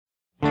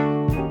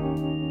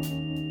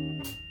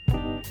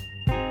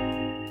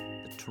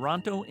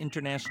Toronto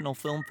International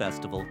Film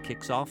Festival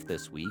kicks off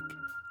this week.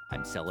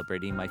 I'm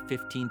celebrating my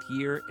 15th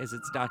year as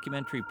its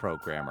documentary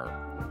programmer.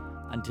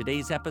 On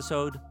today's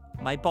episode,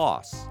 my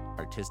boss,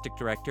 artistic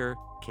director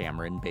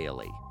Cameron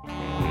Bailey.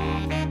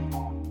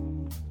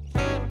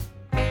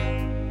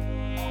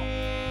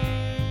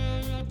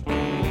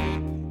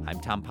 I'm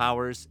Tom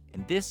Powers,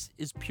 and this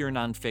is Pure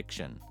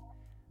Nonfiction.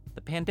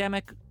 The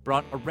pandemic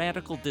brought a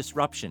radical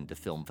disruption to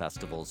film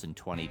festivals in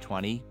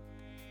 2020,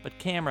 but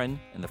Cameron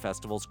and the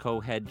festival's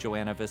co-head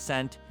Joanna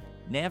Vicente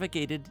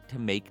navigated to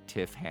make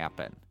TIFF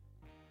happen.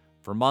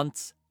 For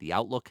months, the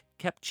outlook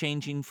kept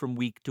changing from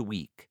week to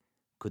week.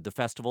 Could the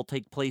festival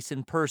take place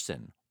in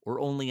person or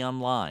only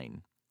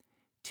online?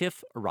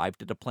 TIFF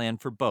arrived at a plan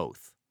for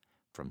both.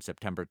 From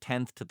September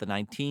 10th to the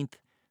 19th,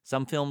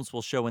 some films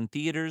will show in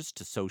theaters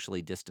to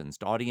socially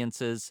distanced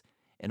audiences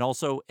and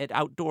also at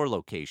outdoor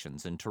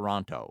locations in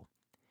Toronto.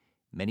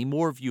 Many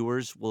more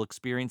viewers will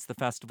experience the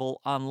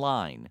festival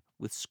online,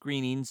 with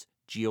screenings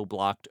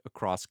geo-blocked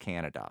across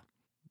Canada.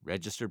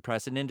 Registered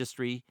Press and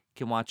Industry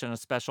can watch on a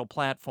special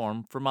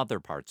platform from other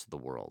parts of the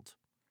world.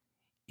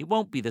 It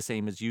won't be the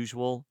same as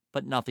usual,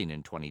 but nothing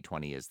in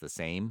 2020 is the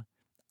same.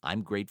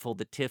 I'm grateful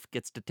that TIFF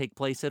gets to take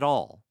place at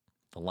all.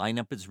 The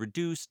lineup is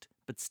reduced,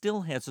 but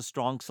still has a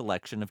strong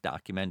selection of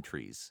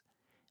documentaries.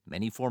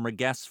 Many former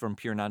guests from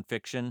Pure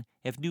Nonfiction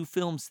have new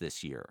films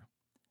this year.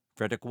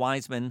 Frederick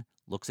Wiseman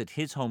looks at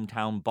his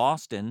hometown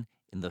Boston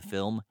in the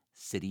film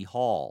City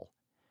Hall.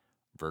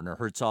 Werner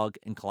Herzog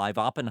and Clive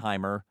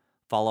Oppenheimer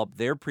follow up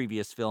their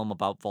previous film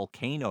about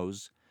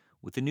volcanoes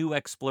with a new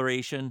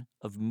exploration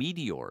of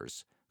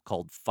meteors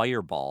called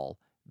Fireball: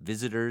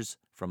 Visitors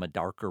from a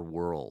Darker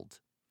World.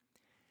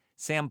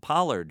 Sam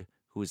Pollard,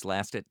 who was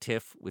last at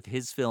TIFF with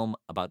his film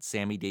about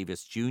Sammy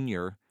Davis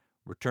Jr.,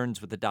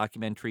 returns with a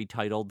documentary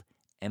titled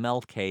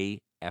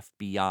MLK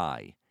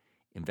FBI,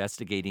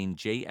 investigating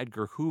J.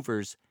 Edgar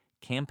Hoover's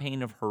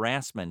campaign of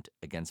harassment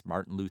against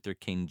Martin Luther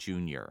King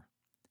Jr.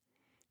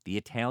 The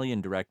Italian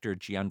director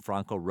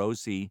Gianfranco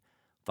Rosi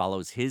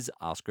follows his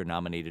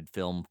Oscar-nominated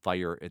film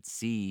Fire at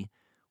Sea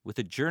with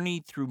a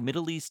journey through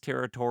Middle East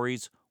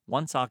territories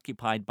once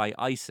occupied by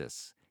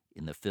ISIS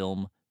in the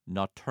film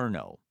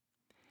Notturno.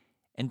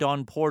 And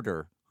Dawn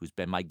Porter, who's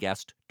been my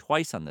guest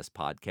twice on this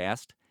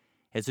podcast,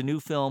 has a new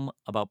film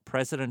about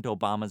President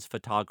Obama's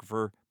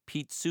photographer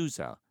Pete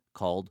Souza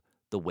called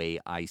The Way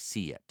I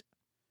See It.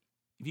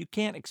 If you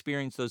can't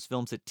experience those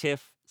films at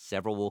TIFF,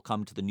 several will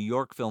come to the New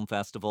York Film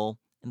Festival,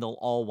 and they'll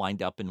all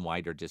wind up in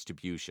wider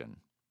distribution.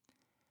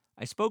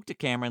 I spoke to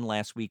Cameron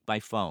last week by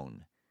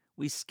phone.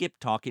 We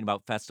skipped talking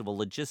about festival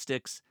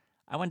logistics.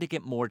 I wanted to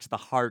get more to the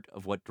heart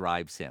of what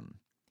drives him.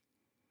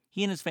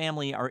 He and his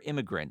family are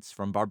immigrants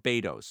from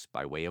Barbados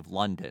by way of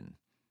London.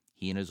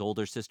 He and his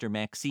older sister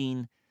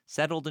Maxine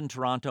settled in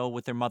Toronto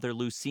with their mother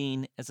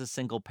Lucine as a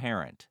single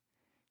parent.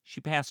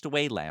 She passed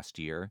away last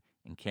year,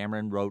 and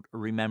Cameron wrote a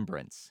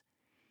remembrance.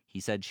 He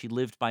said she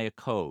lived by a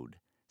code: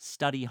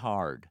 study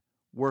hard,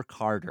 work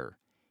harder,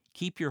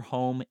 keep your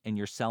home and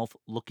yourself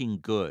looking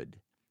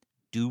good,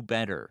 do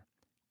better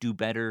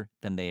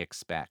than they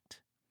expect.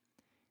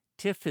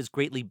 TIFF has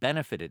greatly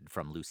benefited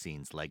from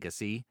Lucine's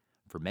legacy.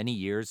 For many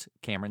years,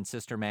 Cameron's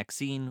sister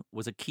Maxine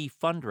was a key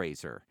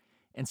fundraiser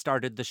and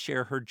started the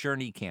Share Her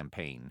Journey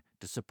campaign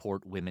to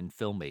support women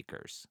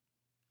filmmakers.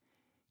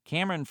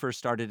 Cameron first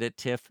started at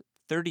TIFF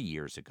 30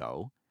 years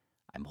ago.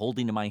 I'm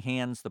holding in my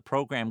hands the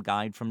program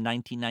guide from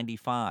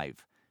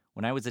 1995,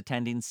 when I was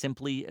attending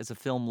simply as a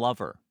film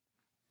lover.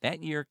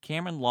 That year,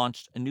 Cameron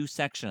launched a new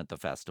section at the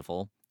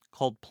festival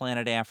called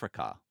Planet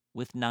Africa,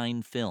 with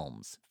 9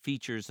 films,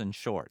 features, and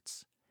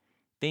shorts.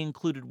 They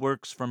included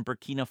works from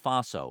Burkina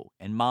Faso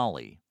and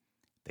Mali.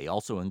 They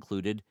also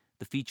included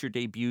the feature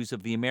debuts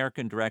of the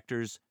American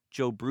directors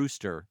Joe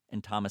Brewster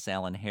and Thomas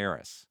Allen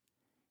Harris.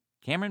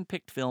 Cameron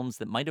picked films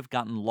that might have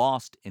gotten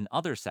lost in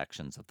other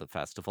sections of the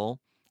festival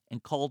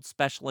and called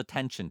special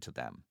attention to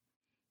them.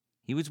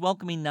 He was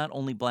welcoming not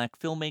only black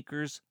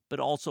filmmakers,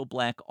 but also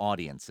black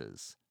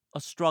audiences,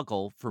 a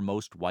struggle for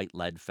most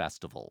white-led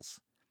festivals.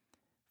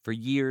 For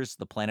years,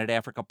 the Planet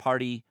Africa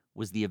Party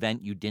was the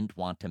event you didn't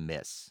want to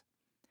miss.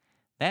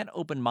 That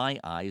opened my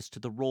eyes to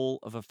the role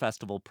of a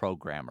festival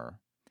programmer.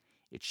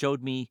 It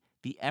showed me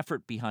the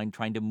effort behind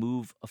trying to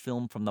move a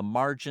film from the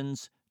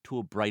margins to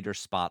a brighter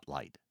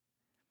spotlight.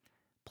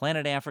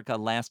 Planet Africa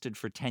lasted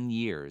for 10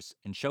 years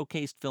and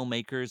showcased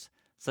filmmakers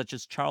such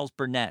as Charles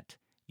Burnett,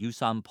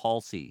 Yusam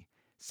Palsi,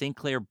 St.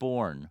 Clair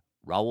Bourne,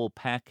 Raoul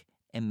Peck,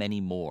 and many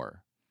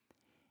more.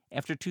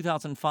 After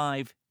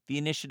 2005, the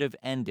initiative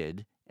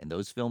ended, and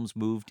those films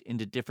moved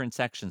into different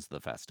sections of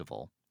the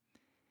festival.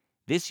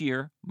 This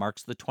year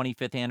marks the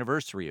 25th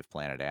anniversary of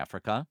Planet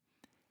Africa.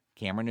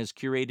 Cameron has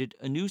curated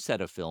a new set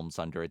of films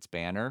under its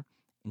banner,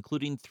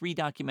 including 3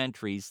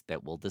 documentaries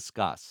that we'll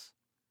discuss.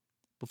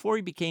 Before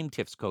he became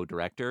TIFF's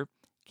co-director,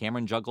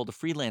 Cameron juggled a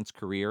freelance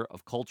career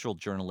of cultural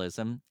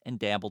journalism and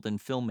dabbled in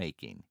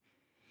filmmaking.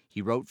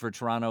 He wrote for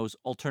Toronto's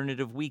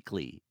Alternative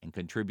Weekly and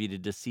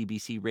contributed to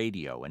CBC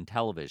Radio and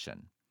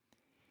television.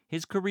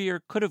 His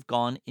career could have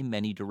gone in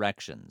many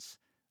directions.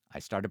 I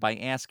started by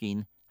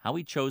asking how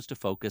he chose to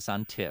focus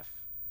on TIFF.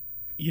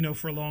 You know,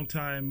 for a long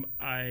time,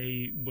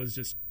 I was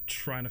just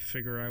trying to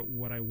figure out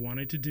what I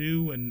wanted to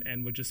do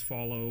and would just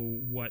follow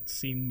what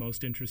seemed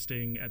most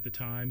interesting at the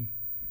time.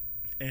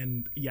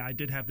 And yeah, I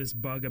did have this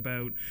bug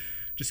about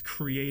just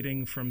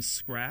creating from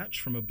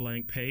scratch, from a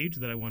blank page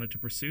that I wanted to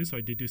pursue. So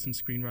I did do some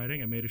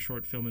screenwriting. I made a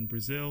short film in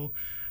Brazil.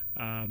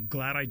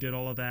 Glad I did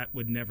all of that,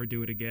 would never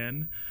do it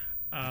again.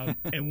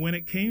 And when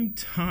it came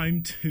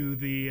time to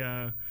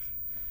the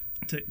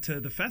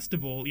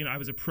festival, you know, I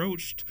was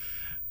approached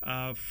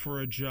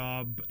for a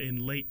job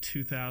in late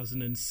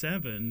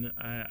 2007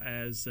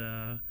 as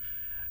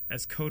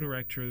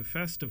co-director of the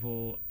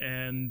festival,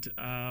 and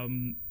I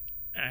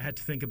had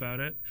to think about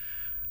it.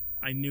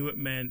 I knew it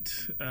meant,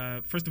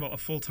 first of all, a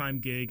full-time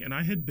gig, and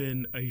I had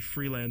been a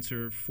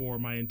freelancer for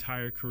my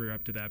entire career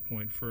up to that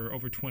point, for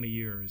over 20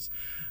 years,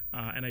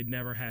 and I'd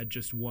never had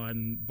just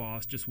one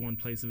boss, just one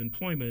place of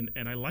employment,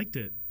 and I liked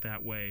it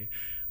that way.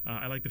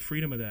 I liked the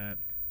freedom of that.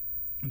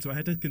 And so I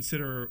had to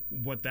consider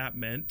what that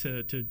meant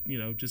to you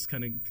know, just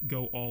kind of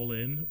go all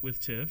in with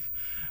TIFF.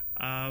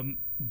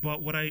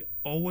 But what I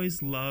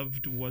always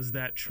loved was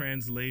that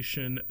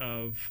translation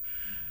of,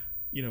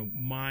 you know,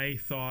 my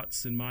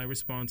thoughts and my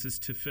responses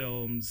to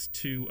films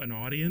to an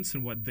audience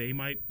and what they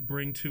might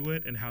bring to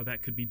it and how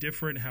that could be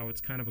different, how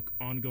it's kind of an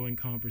ongoing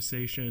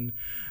conversation,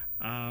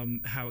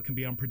 how it can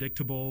be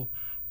unpredictable.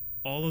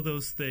 All of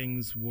those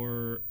things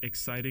were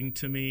exciting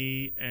to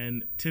me,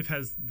 and TIFF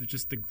has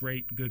just the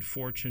great good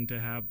fortune to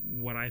have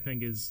what I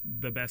think is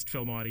the best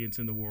film audience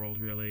in the world,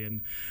 really,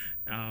 and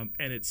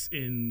it's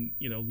in,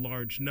 you know,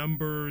 large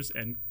numbers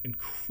and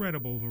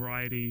incredible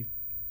variety.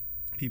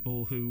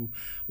 People who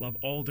love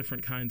all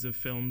different kinds of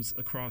films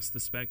across the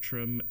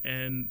spectrum,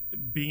 and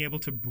being able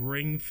to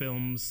bring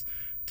films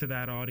to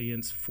that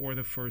audience for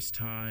the first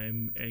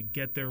time and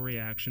get their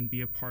reaction,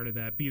 be a part of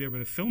that, be there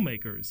with the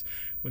filmmakers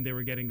when they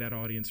were getting that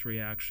audience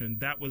reaction.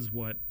 That was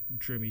what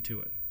drew me to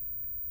it.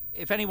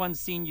 If anyone's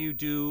seen you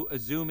do a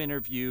Zoom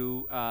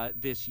interview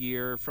this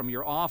year from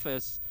your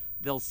office,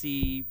 they'll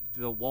see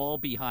the wall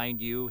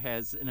behind you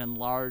has an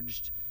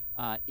enlarged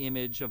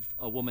image of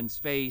a woman's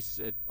face.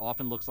 It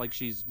often looks like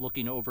she's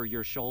looking over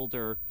your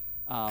shoulder.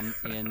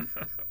 In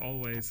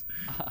always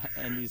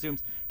and these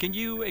Zooms. Can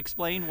you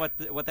explain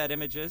what that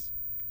image is?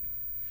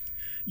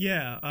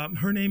 Yeah,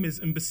 her name is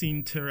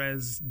Mbasine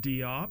Therese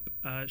Diop.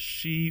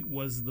 She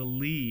was the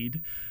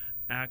lead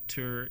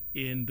actor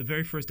in the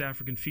very first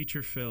African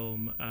feature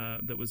film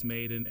that was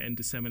made and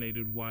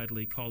disseminated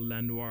widely, called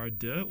La Noire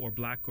de, or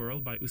Black Girl,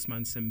 by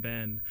Ousmane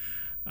Sembène,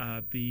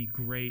 the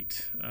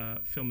great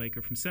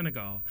filmmaker from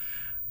Senegal.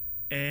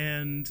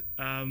 And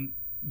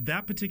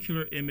that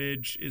particular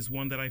image is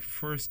one that I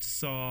first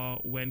saw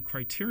when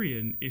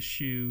Criterion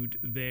issued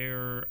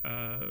their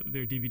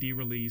DVD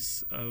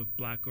release of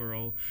Black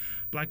Girl.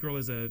 Black Girl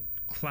is a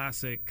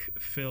classic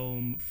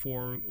film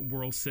for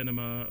world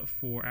cinema,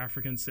 for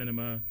African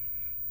cinema,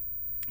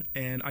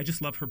 and I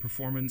just love her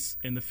performance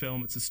in the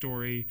film. It's a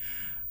story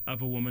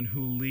of a woman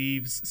who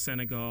leaves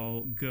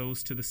Senegal,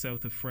 goes to the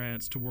south of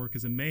France to work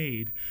as a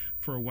maid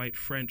for a white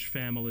French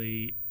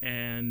family,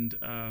 and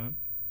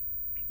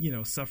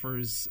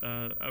suffers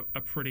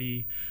a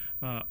pretty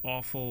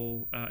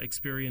awful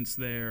experience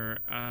there.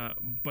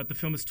 But the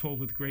film is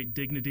told with great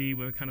dignity,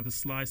 with a kind of a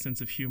sly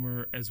sense of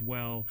humor as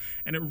well.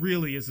 And it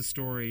really is a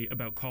story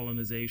about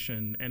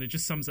colonization. And it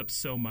just sums up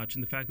so much.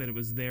 And the fact that it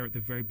was there at the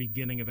very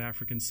beginning of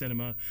African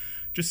cinema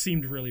just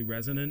seemed really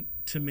resonant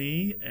to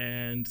me.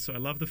 And so I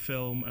love the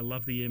film. I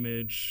love the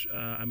image.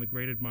 I'm a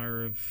great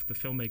admirer of the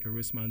filmmaker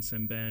Ousmane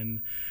Sembène.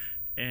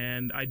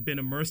 And I'd been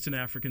immersed in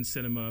African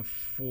cinema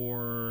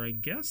for, I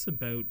guess,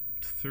 about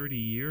 30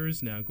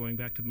 years now, going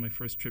back to my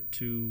first trip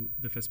to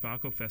the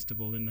FESPACO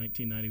Festival in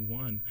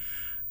 1991.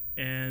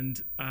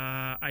 And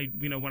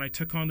when I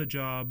took on the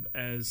job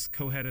as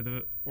co-head of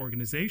the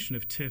organization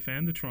of TIFF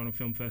and the Toronto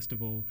Film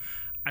Festival,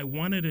 I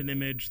wanted an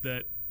image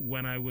that,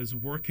 when I was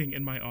working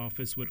in my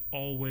office, would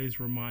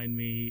always remind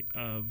me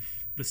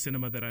of the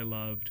cinema that I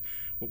loved,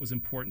 what was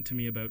important to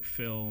me about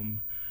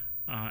film.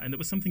 And it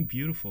was something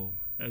beautiful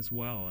as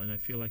well, and I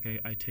feel like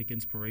I take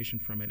inspiration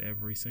from it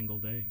every single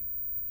day.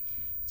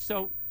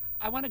 So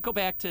I want to go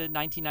back to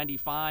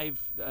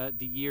 1995,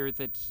 the year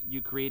that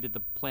you created the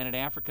Planet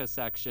Africa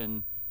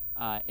section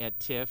at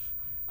TIFF.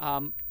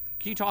 Can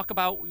you talk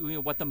about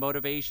what the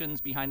motivations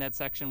behind that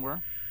section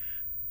were?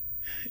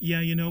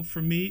 Yeah,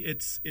 for me,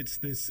 it's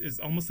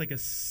almost like a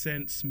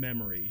sense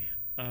memory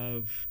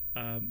of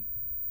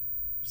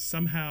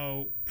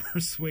somehow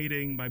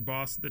persuading my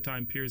boss at the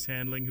time, Piers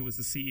Handling, who was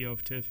the CEO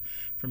of TIFF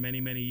for many,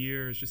 many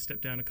years, just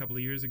stepped down a couple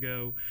of years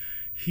ago.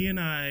 He and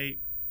I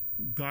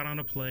got on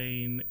a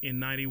plane in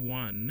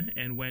 91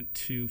 and went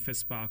to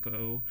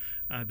FESPACO,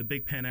 the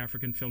big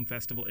Pan-African Film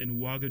Festival in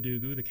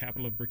Ouagadougou, the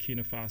capital of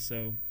Burkina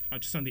Faso,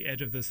 just on the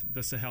edge of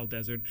the Sahel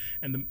Desert.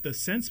 And the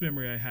sense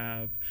memory I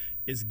have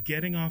is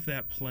getting off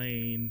that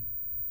plane,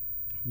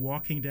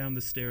 walking down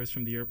the stairs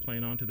from the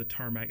airplane onto the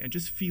tarmac, and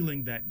just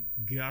feeling that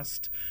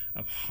gust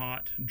of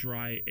hot,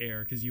 dry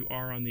air, because you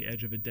are on the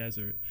edge of a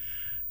desert.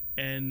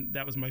 And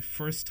that was my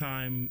first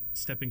time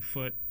stepping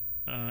foot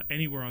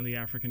anywhere on the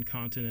African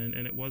continent,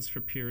 and it was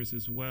for Piers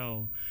as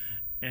well.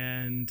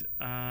 And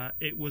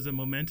it was a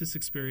momentous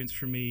experience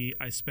for me.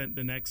 I spent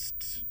the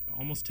next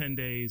almost 10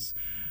 days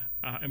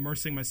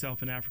immersing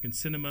myself in African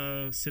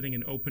cinema, sitting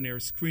in open-air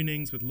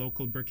screenings with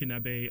local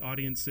Burkinabe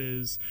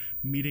audiences,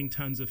 meeting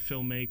tons of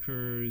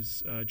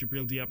filmmakers.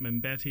 Djibril Diop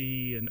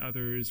Mbeti and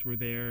others were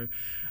there.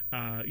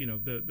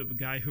 The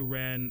guy who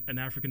ran an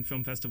African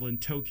film festival in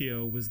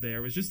Tokyo was there.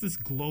 It was just this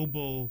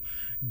global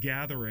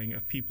gathering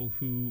of people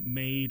who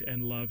made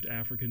and loved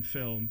African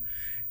film.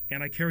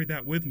 And I carried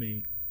that with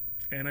me.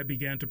 And I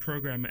began to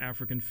program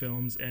African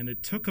films. And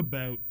it took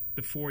about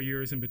the 4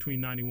 years in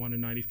between 91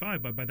 and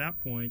 95. But by that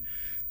point,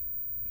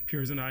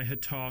 Piers and I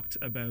had talked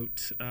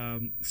about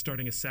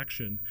starting a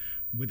section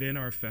within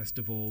our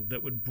festival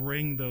that would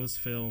bring those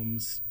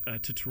films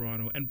to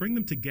Toronto and bring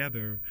them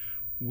together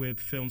with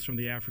films from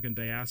the African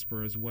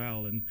diaspora as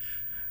well. And,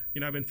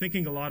 I've been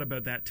thinking a lot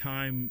about that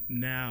time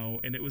now,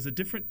 and it was a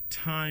different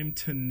time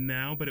to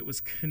now, but it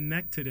was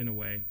connected in a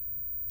way,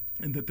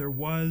 and that there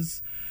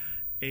was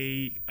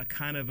a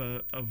kind of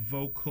a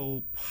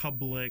vocal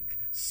public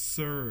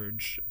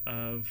surge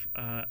of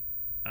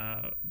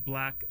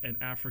Black and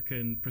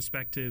African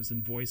perspectives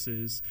and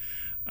voices.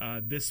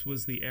 This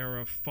was the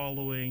era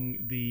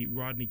following the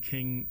Rodney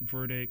King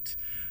verdict.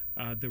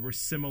 There were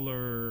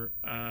similar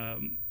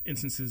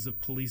instances of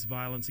police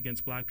violence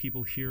against Black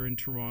people here in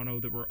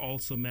Toronto that were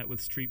also met with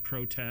street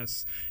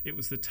protests. It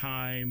was the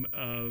time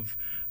of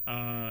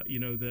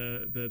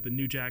the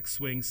New Jack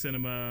Swing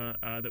cinema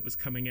that was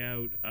coming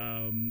out,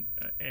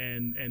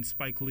 and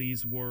Spike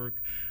Lee's work,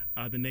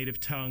 the Native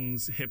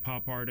Tongues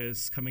hip-hop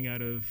artists coming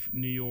out of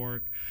New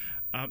York.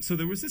 So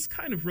there was this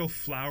kind of real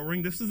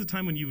flowering. This was the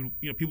time when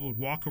people would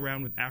walk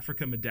around with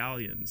Africa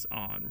medallions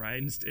on,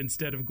 right,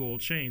 instead of gold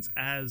chains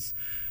as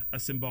a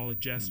symbolic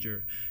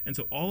gesture. And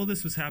so all of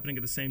this was happening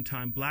at the same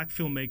time. Black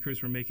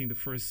filmmakers were making the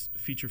first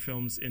feature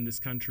films in this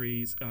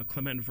country.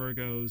 Clement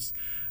Virgo's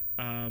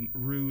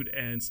Rude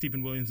and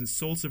Stephen Williams'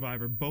 Soul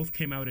Survivor both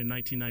came out in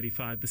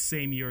 1995, the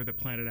same year that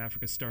Planet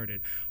Africa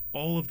started.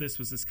 All of this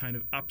was this kind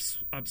of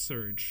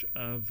upsurge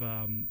of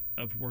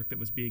work that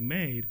was being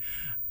made,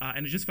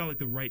 and it just felt like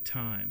the right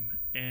time.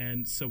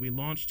 And so we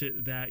launched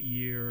it that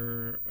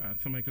year.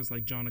 Filmmakers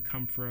like John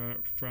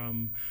Akomfra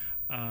from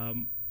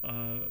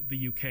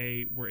the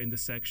UK were in the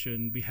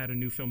section. We had a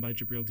new film by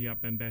Djibril Diop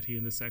Mbeti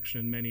in the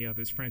section, many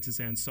others. Frances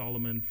Ann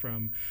Solomon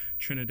from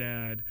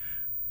Trinidad.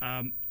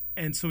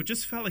 And so it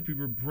just felt like we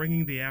were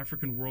bringing the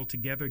African world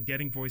together,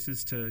 getting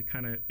voices to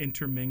kind of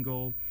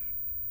intermingle.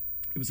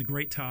 It was a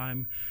great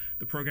time.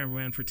 The program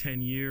ran for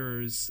 10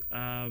 years,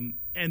 and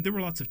there were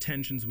lots of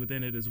tensions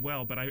within it as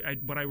well. But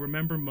what I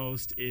remember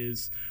most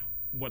is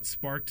what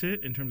sparked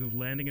it in terms of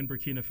landing in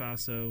Burkina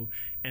Faso,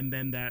 and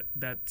then that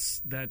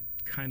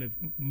kind of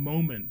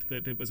moment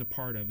that it was a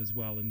part of as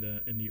well in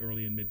the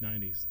early and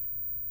mid-90s.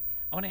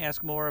 I want to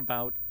ask more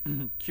about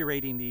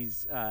curating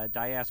these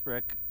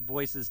diasporic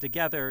voices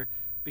together,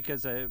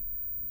 because a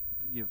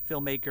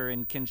filmmaker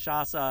in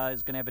Kinshasa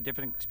is going to have a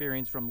different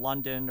experience from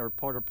London or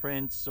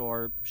Port-au-Prince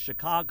or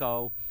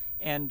Chicago.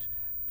 And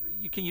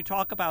can you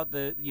talk about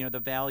the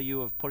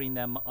value of putting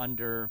them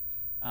under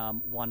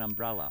one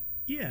umbrella?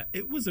 Yeah,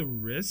 it was a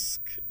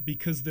risk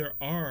because there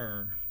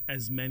are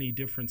as many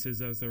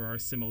differences as there are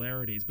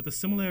similarities, but the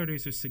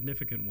similarities are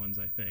significant ones,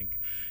 I think.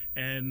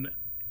 And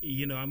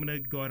I'm going to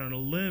go out on a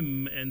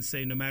limb and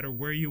say no matter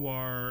where you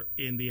are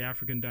in the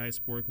African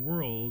diasporic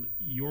world,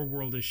 your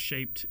world is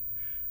shaped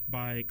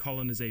by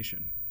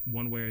colonization,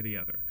 one way or the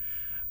other.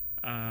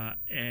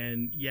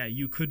 And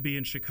you could be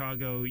in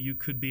Chicago, you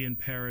could be in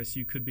Paris,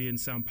 you could be in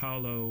Sao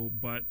Paulo,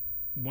 but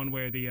one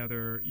way or the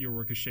other, your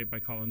work is shaped by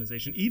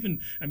colonization.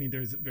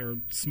 There are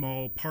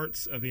small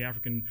parts of the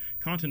African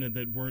continent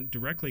that weren't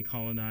directly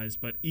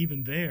colonized, but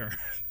even there,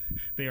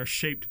 they are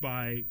shaped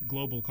by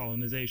global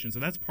colonization.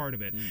 So that's part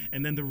of it.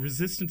 And then the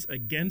resistance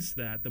against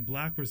that, the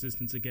Black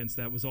resistance against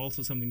that, was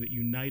also something that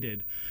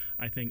united,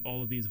 I think,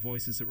 all of these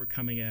voices that were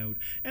coming out.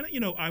 And,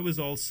 I was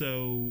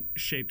also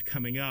shaped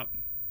coming up.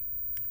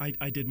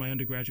 I did my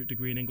undergraduate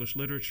degree in English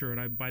literature,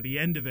 and by the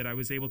end of it, I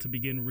was able to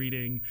begin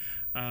reading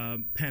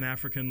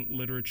Pan-African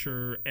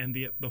literature and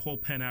the whole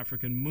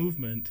Pan-African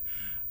movement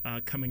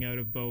coming out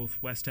of both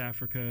West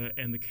Africa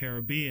and the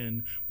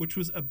Caribbean, which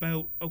was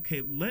about,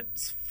 okay,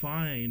 let's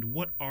find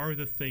what are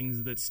the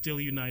things that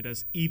still unite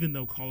us, even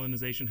though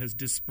colonization has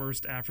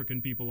dispersed African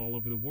people all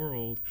over the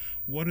world.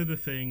 What are the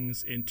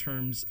things in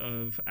terms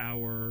of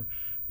our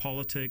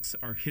politics,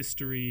 our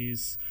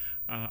histories,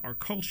 our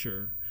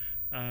culture,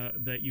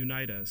 that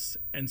unite us.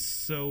 And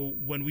so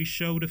when we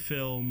showed a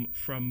film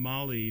from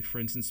Mali, for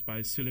instance,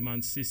 by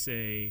Suleiman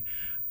Cissé,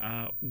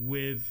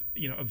 with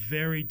a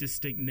very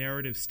distinct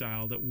narrative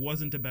style that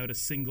wasn't about a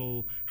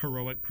single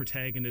heroic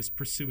protagonist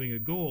pursuing a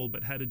goal,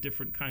 but had a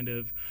different kind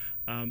of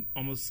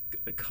almost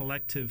a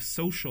collective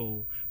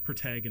social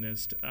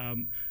protagonist.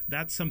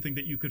 That's something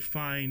that you could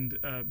find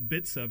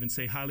bits of in,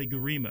 say, Haile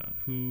Gerima,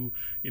 who,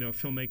 a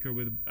filmmaker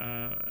with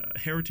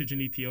heritage in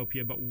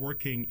Ethiopia but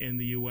working in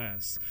the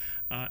U.S.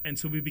 And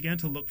so we began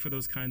to look for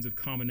those kinds of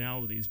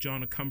commonalities.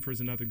 John Acumfer is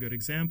another good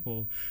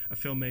example, a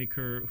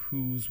filmmaker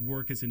whose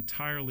work is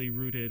entirely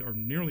rooted, or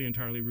nearly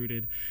entirely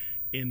rooted,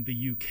 in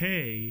the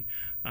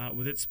UK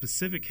with its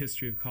specific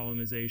history of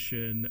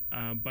colonization,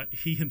 but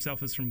he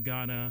himself is from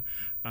Ghana.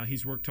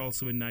 He's worked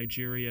also in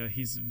Nigeria.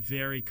 He's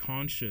very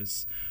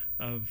conscious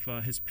of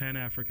his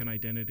Pan-African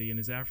identity and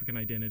his African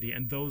identity,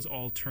 and those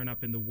all turn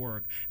up in the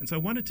work. And so I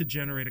wanted to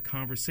generate a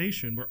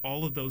conversation where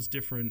all of those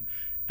different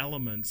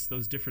elements,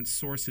 those different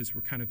sources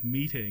were kind of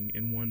meeting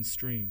in one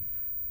stream.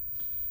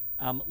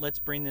 Let's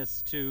bring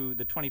this to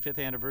the 25th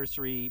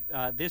anniversary.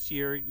 This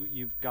year,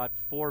 you've got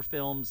 4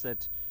 films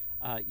that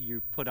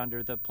you put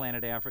under the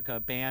Planet Africa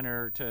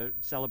banner to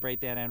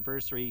celebrate that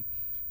anniversary.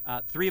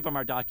 3 of them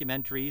are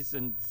documentaries,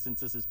 and since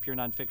this is pure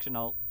nonfiction,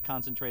 I'll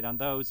concentrate on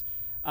those.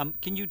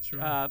 Can you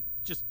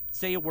just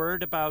say a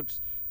word about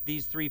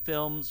these 3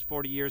 films,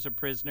 40 Years a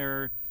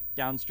Prisoner,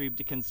 Downstream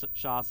to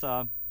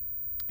Kinshasa,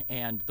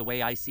 and The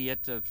Way I See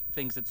It, of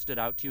things that stood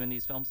out to you in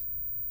these films?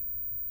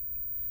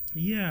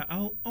 Yeah,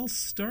 I'll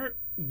start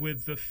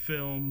with the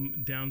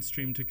film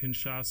Downstream to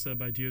Kinshasa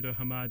by Dieudo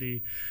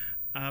Hamadi.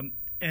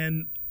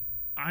 And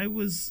I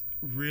was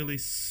really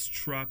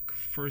struck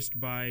first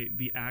by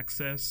the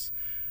access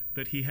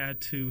that he had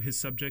to his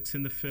subjects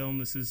in the film.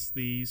 This is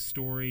the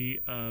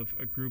story of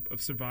a group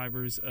of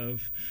survivors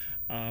of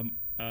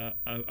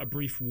a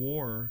brief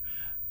war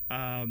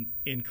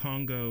in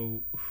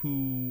Congo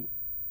who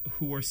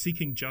are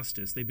seeking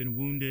justice. They've been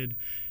wounded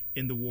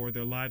in the war.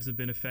 Their lives have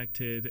been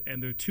affected.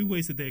 And there are 2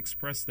 ways that they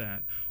express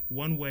that.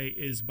 One way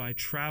is by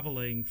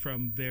traveling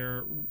from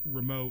their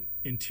remote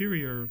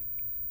interior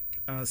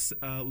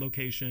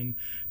location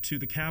to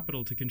the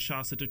capital, to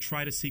Kinshasa, to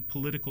try to seek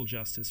political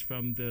justice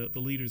from the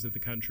leaders of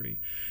the country.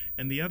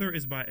 And the other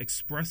is by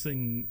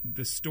expressing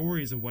the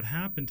stories of what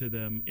happened to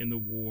them in the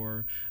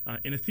war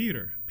in a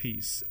theater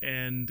piece.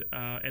 And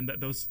that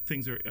those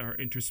things are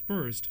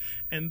interspersed.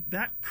 And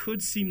that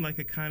could seem like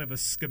a kind of a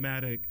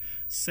schematic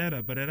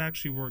setup, but it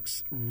actually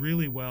works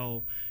really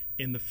well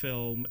in the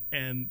film.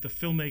 And the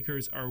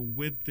filmmakers are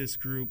with this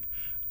group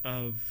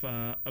of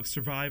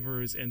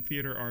survivors and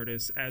theater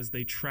artists as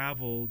they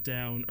travel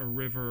down a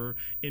river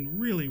in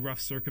really rough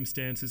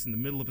circumstances in the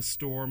middle of a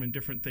storm and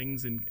different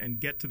things, and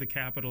get to the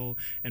capital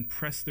and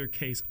press their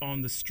case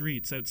on the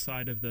streets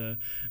outside of the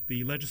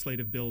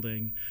legislative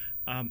building.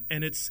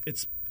 And it's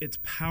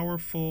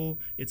powerful,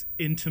 it's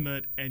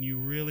intimate, and you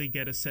really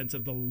get a sense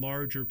of the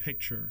larger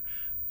picture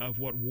of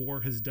what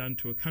war has done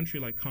to a country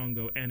like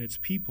Congo and its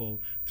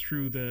people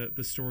through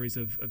the stories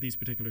of these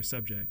particular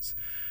subjects.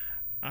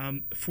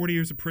 40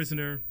 Years a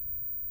Prisoner,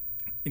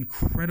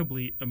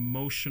 incredibly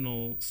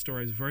emotional story.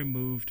 I was very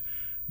moved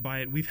by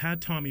it. We've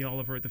had Tommy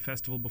Oliver at the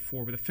festival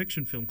before with a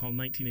fiction film called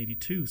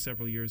 1982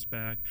 several years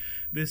back.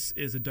 This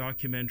is a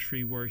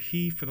documentary where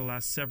he, for the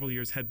last several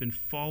years, had been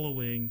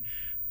following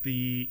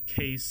the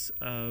case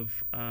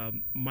of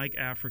Mike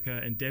Africa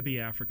and Debbie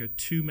Africa,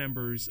 2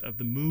 members of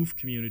the MOVE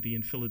community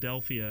in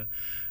Philadelphia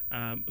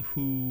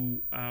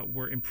who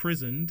were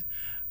imprisoned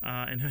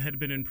and had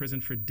been in prison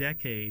for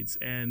decades.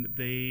 And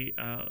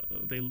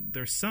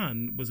their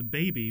son was a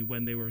baby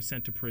when they were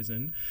sent to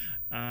prison.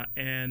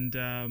 His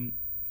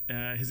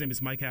name is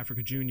Mike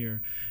Africa Jr.,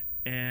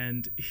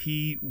 and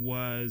he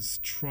was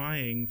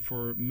trying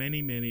for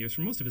many years,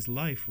 for most of his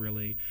life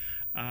really,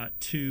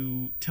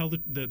 to tell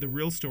the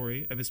real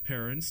story of his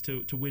parents,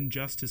 to win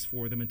justice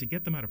for them, and to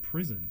get them out of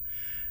prison.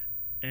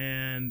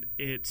 And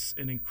it's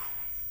an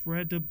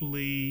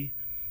incredibly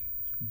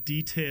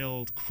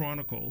detailed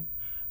chronicle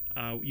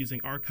using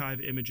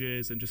archive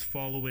images and just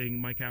following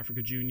Mike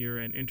Africa Jr.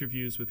 and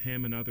interviews with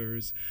him and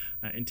others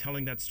and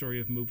telling that story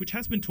of MOVE, which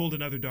has been told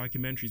in other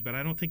documentaries, but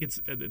I don't think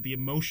it's the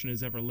emotion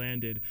has ever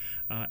landed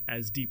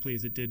as deeply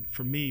as it did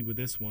for me with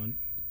this one.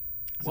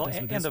 Well,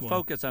 and the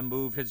focus on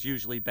MOVE has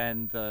usually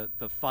been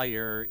the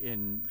fire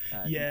in,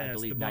 I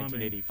believe,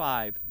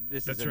 1985.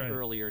 This is an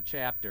earlier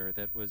chapter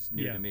that was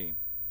new to me.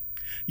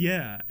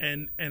 Yeah,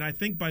 and I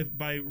think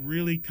by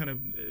really kind of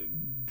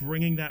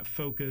bringing that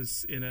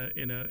focus in a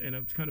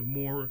kind of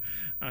more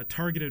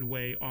targeted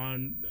way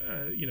on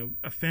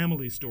a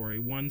family story,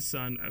 one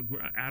son, an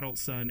adult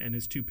son, and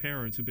his 2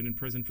 parents who've been in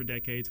prison for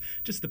decades,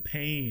 just the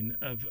pain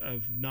of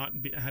not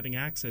having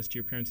access to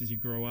your parents as you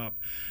grow up.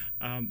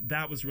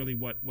 That was really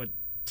what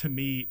to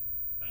me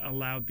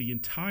allowed the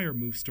entire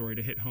MOVE story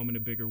to hit home in a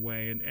bigger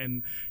way.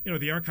 And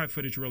the archive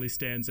footage really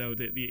stands out.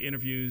 The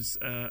interviews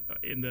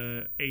in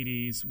the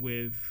 80s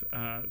with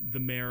the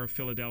mayor of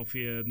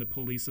Philadelphia and the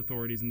police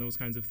authorities and those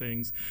kinds of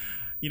things.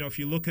 if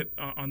you look at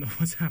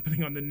what's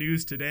happening on the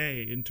news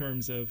today in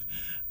terms of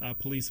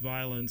police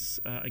violence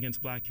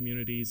against black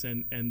communities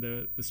and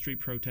the street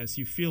protests,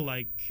 you feel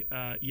like,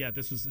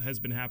 this has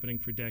been happening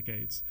for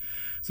decades.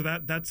 So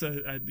that's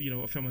a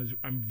film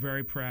I'm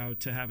very proud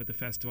to have at the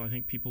festival. I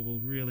think people will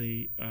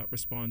really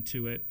respond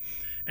to it.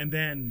 And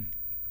then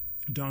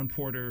Dawn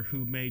Porter,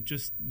 who made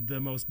just the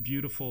most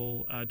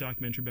beautiful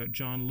documentary about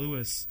John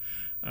Lewis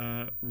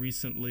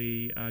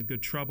recently,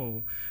 Good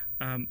Trouble.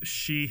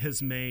 She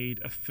has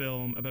made a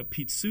film about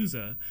Pete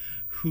Souza,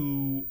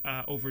 who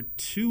over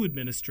 2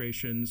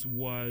 administrations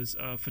was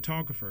a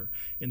photographer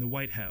in the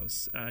White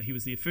House. He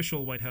was the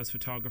official White House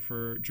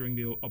photographer during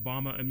the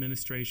Obama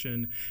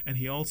administration, and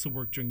he also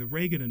worked during the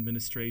Reagan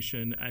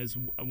administration as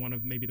one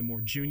of maybe the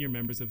more junior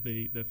members of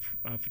the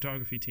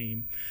photography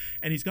team.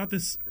 And he's got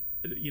this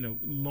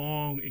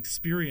long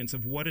experience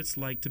of what it's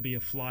like to be a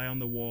fly on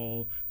the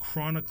wall,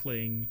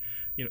 chronicling,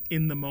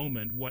 in the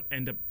moment, what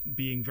end up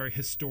being very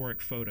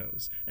historic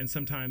photos. And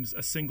sometimes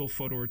a single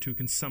photo or two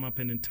can sum up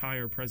an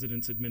entire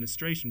president's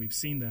administration. We've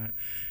seen that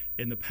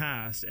in the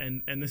past.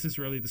 And this is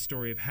really the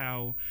story of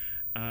how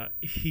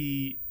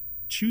he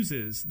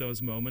chooses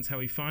those moments, how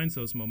he finds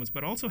those moments,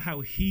 but also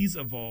how he's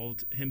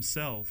evolved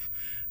himself.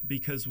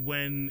 Because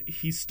when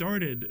he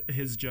started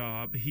his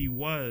job, he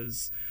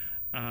was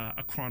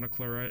a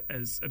chronicler,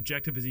 as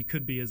objective as he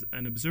could be as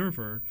an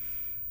observer.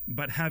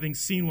 But having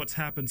seen what's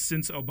happened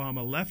since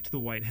Obama left the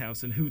White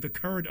House and who the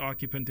current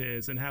occupant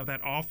is and how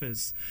that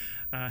office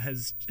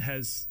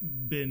has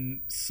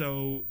been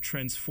so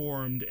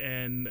transformed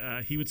and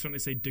he would certainly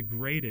say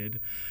degraded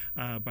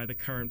by the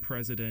current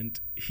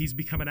president, he's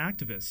become an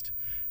activist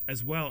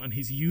as well. And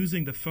he's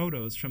using the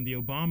photos from the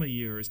Obama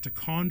years to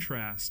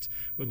contrast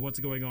with what's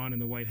going on in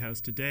the White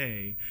House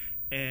today.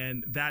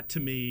 And that, to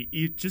me,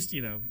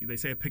 they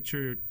say a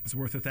picture is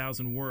worth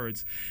 1,000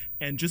 words.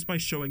 And just by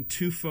showing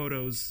 2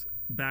 photos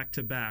back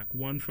to back,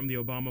 one from the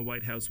Obama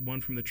White House,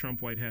 one from the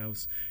Trump White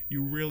House,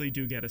 you really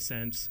do get a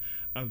sense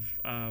of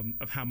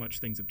how much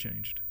things have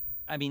changed.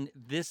 I mean,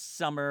 this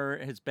summer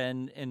has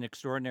been an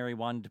extraordinary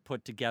one to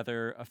put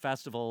together a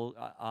festival.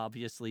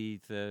 Obviously,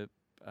 the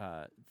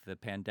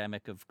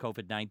pandemic of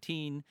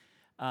COVID-19,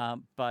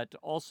 but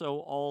also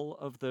all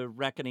of the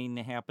reckoning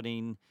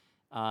happening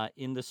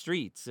in the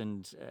streets.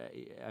 And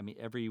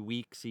every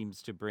week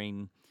seems to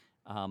bring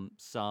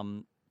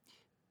some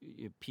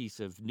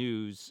piece of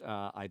news,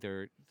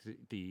 either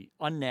the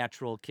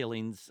unnatural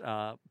killings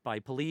by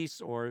police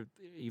or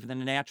even the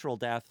natural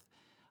death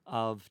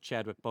of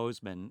Chadwick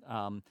Boseman.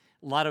 A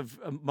lot of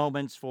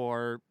moments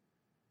for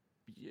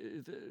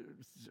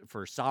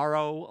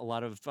sorrow, a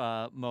lot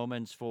of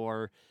moments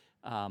for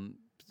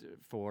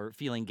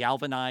feeling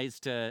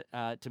galvanized to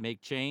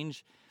make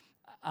change.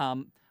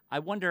 I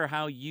wonder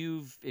how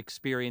you've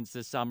experienced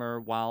this summer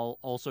while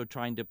also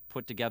trying to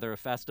put together a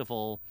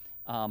festival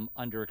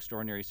under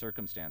extraordinary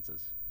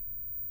circumstances.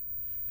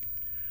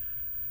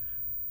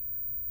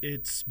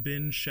 It's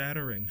been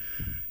shattering,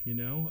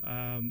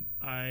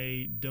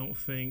 I don't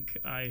think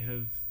I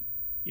have,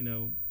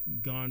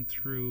 gone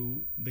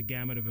through the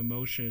gamut of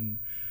emotion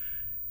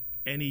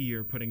any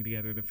year putting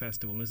together the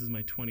festival. And this is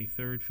my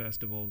 23rd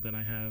festival that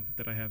I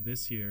have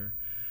this year.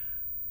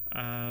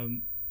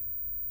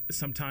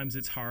 Sometimes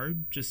it's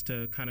hard just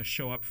to kind of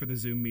show up for the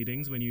Zoom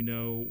meetings when you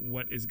know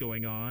what is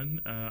going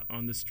on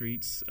the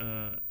streets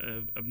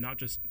of not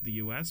just the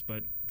U.S.,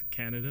 but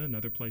Canada and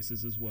other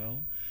places as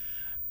well.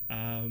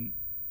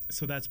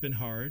 So that's been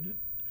hard.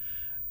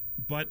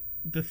 But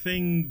the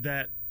thing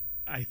that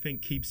I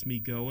think keeps me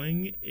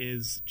going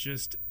is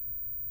just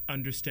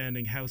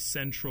understanding how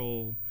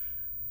central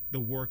the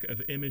work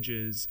of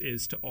images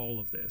is to all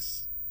of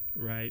this.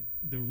 Right?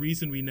 The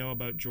reason we know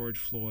about George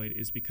Floyd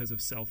is because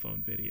of cell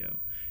phone video.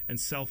 And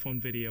cell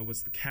phone video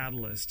was the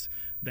catalyst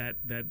that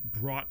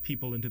brought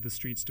people into the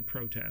streets to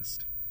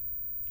protest,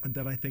 and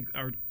that I think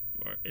are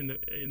in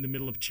the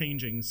middle of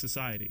changing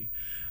society.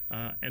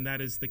 And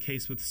that is the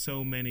case with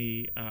so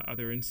many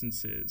other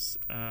instances.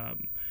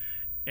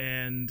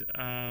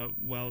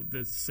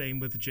 The same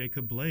with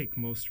Jacob Blake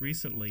most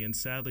recently. And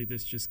sadly,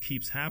 this just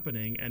keeps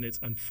happening. And it's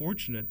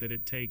unfortunate that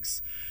it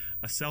takes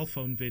a cell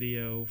phone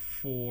video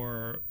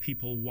for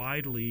people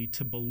widely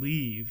to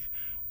believe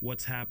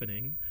what's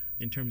happening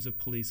in terms of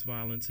police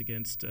violence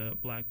against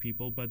black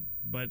people. But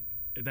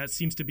that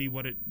seems to be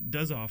what it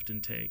does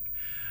often take.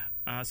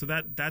 So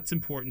that's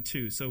important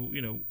too. So,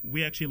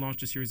 we actually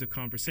launched a series of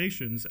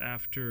conversations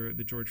after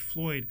the George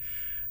Floyd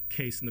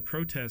case and the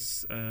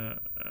protests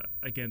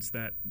against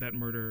that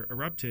murder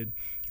erupted,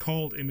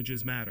 called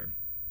Images Matter.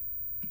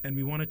 And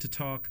we wanted to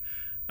talk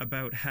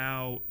about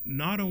how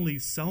not only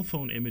cell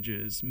phone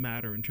images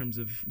matter in terms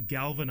of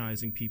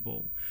galvanizing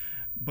people,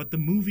 but the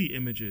movie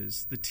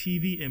images, the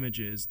TV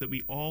images that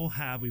we've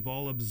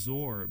all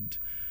absorbed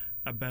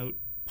about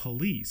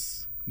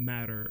police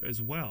matter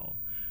as well.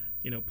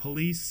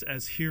 Police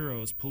as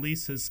heroes,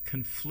 police as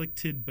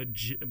conflicted but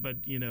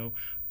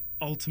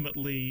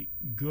ultimately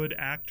good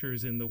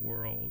actors in the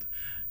world.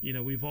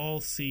 We've all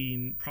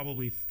seen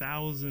probably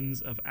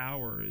thousands of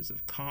hours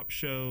of cop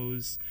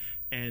shows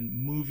and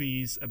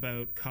movies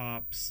about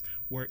cops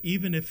where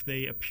even if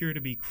they appear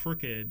to be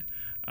crooked,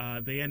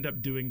 they end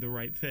up doing the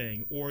right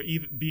thing. Or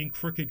even being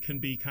crooked can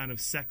be kind of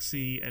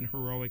sexy and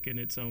heroic in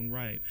its own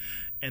right.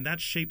 And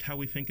that shaped how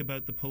we think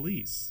about the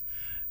police.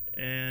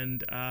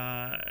 And,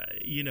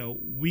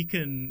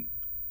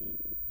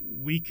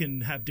 we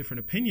can have different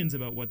opinions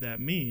about what that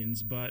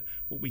means, but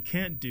what we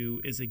can't do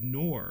is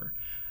ignore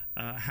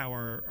how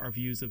our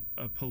views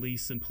of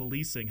police and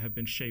policing have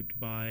been shaped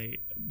by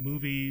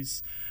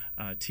movies,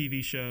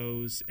 TV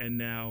shows, and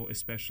now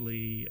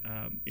especially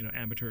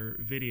amateur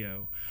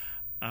video.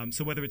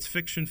 So whether it's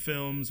fiction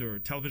films or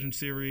television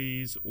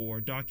series or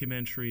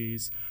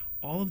documentaries,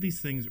 all of these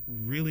things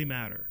really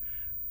matter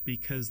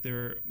because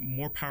they're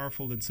more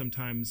powerful than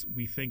sometimes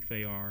we think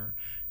they are.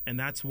 And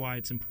that's why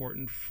it's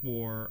important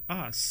for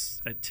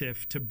us at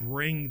TIFF to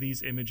bring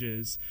these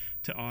images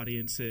to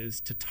audiences,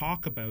 to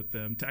talk about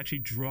them, to actually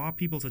draw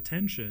people's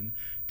attention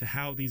to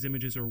how these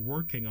images are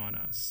working on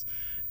us,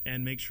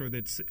 and make sure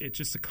that it's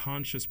just a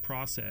conscious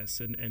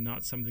process and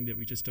not something that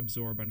we just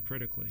absorb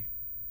uncritically.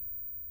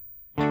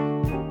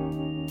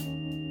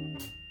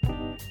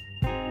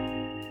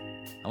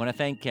 I want to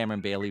thank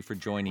Cameron Bailey for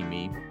joining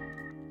me.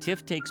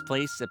 TIFF takes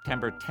place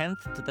September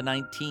 10th to the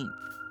 19th.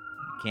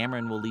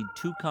 Cameron will lead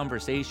 2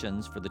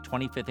 conversations for the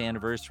 25th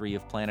anniversary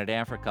of Planet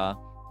Africa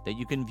that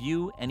you can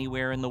view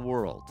anywhere in the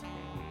world.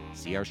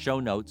 See our show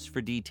notes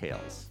for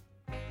details.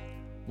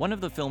 One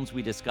of the films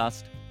we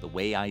discussed, The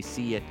Way I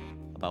See It,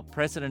 about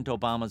President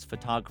Obama's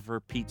photographer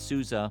Pete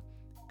Souza,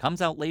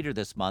 comes out later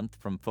this month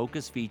from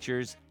Focus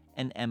Features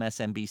and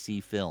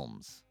MSNBC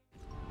Films.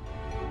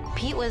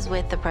 Pete was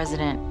with the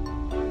president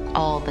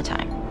all the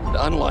time.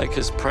 Unlike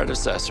his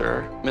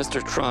predecessor,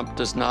 Mr. Trump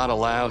does not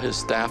allow his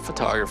staff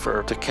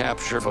photographer to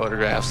capture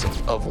photographs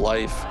of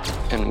life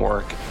and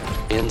work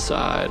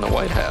inside the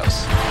White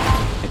House.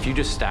 If you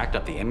just stacked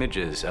up the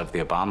images of the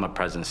Obama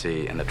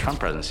presidency and the Trump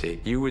presidency,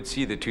 you would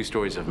see the 2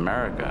 stories of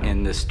America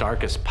in the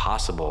starkest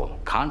possible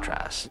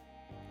contrast.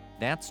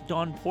 That's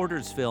Dawn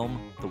Porter's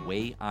film, The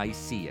Way I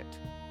See It,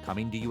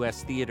 coming to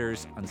U.S.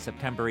 theaters on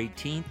September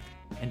 18th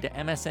and to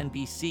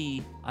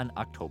MSNBC on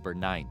October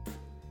 9th.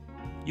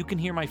 You can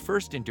hear my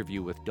first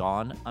interview with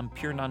Dawn on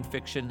Pure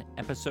Nonfiction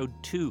Episode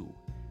 2,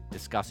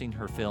 discussing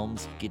her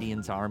films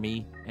Gideon's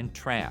Army and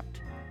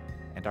Trapped,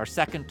 and our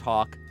second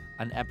talk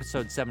on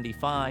Episode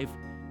 75,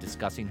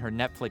 discussing her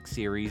Netflix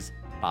series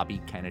Bobby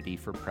Kennedy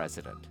for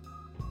President.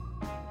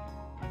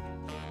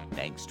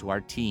 Thanks to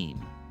our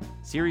team,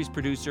 series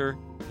producer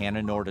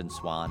Hannah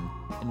Nordenswan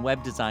and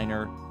web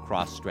designer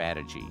Cross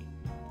Strategy.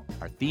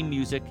 Our theme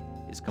music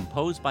is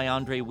composed by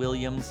Andre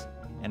Williams,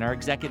 and our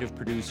executive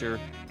producer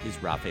is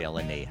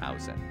Rafaela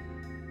Nehausen.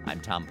 I'm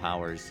Tom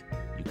Powers.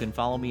 You can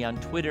follow me on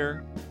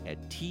Twitter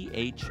at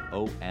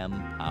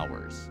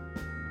THOMPowers.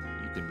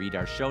 You can read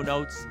our show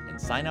notes and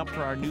sign up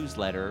for our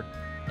newsletter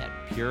at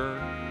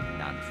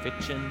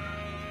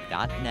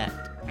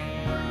purenonfiction.net.